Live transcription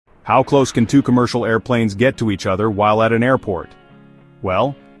How close can two commercial airplanes get to each other while at an airport?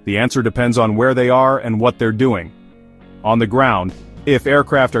 Well, the answer depends on where they are and what they're doing. On the ground, if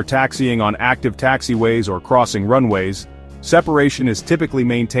aircraft are taxiing on active taxiways or crossing runways, separation is typically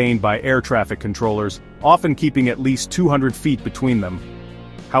maintained by air traffic controllers, often keeping at least 200 feet between them.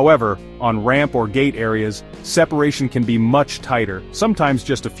 However, on ramp or gate areas, separation can be much tighter, sometimes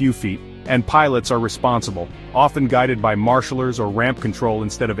just a few feet, and pilots are responsible, often guided by marshalers or ramp control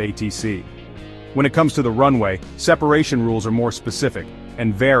instead of ATC. When it comes to the runway, separation rules are more specific,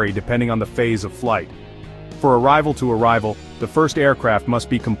 and vary depending on the phase of flight. For arrival to arrival, the first aircraft must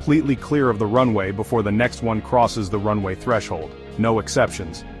be completely clear of the runway before the next one crosses the runway threshold, no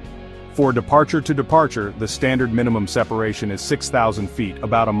exceptions. For departure to departure, the standard minimum separation is 6,000 feet,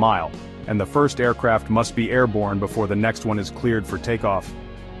 about a mile, and the first aircraft must be airborne before the next one is cleared for takeoff.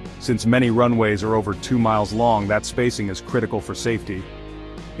 Since many runways are over 2 miles long, that spacing is critical for safety.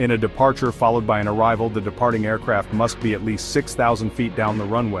 In a departure followed by an arrival, the departing aircraft must be at least 6,000 feet down the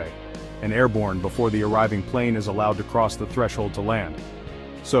runway, and airborne before the arriving plane is allowed to cross the threshold to land.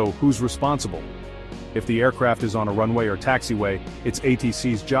 So, who's responsible? If the aircraft is on a runway or taxiway, it's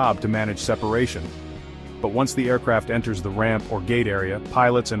ATC's job to manage separation. But once the aircraft enters the ramp or gate area,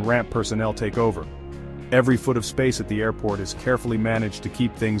 pilots and ramp personnel take over. Every foot of space at the airport is carefully managed to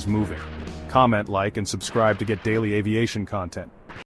keep things moving. Comment, like, and subscribe to get daily aviation content.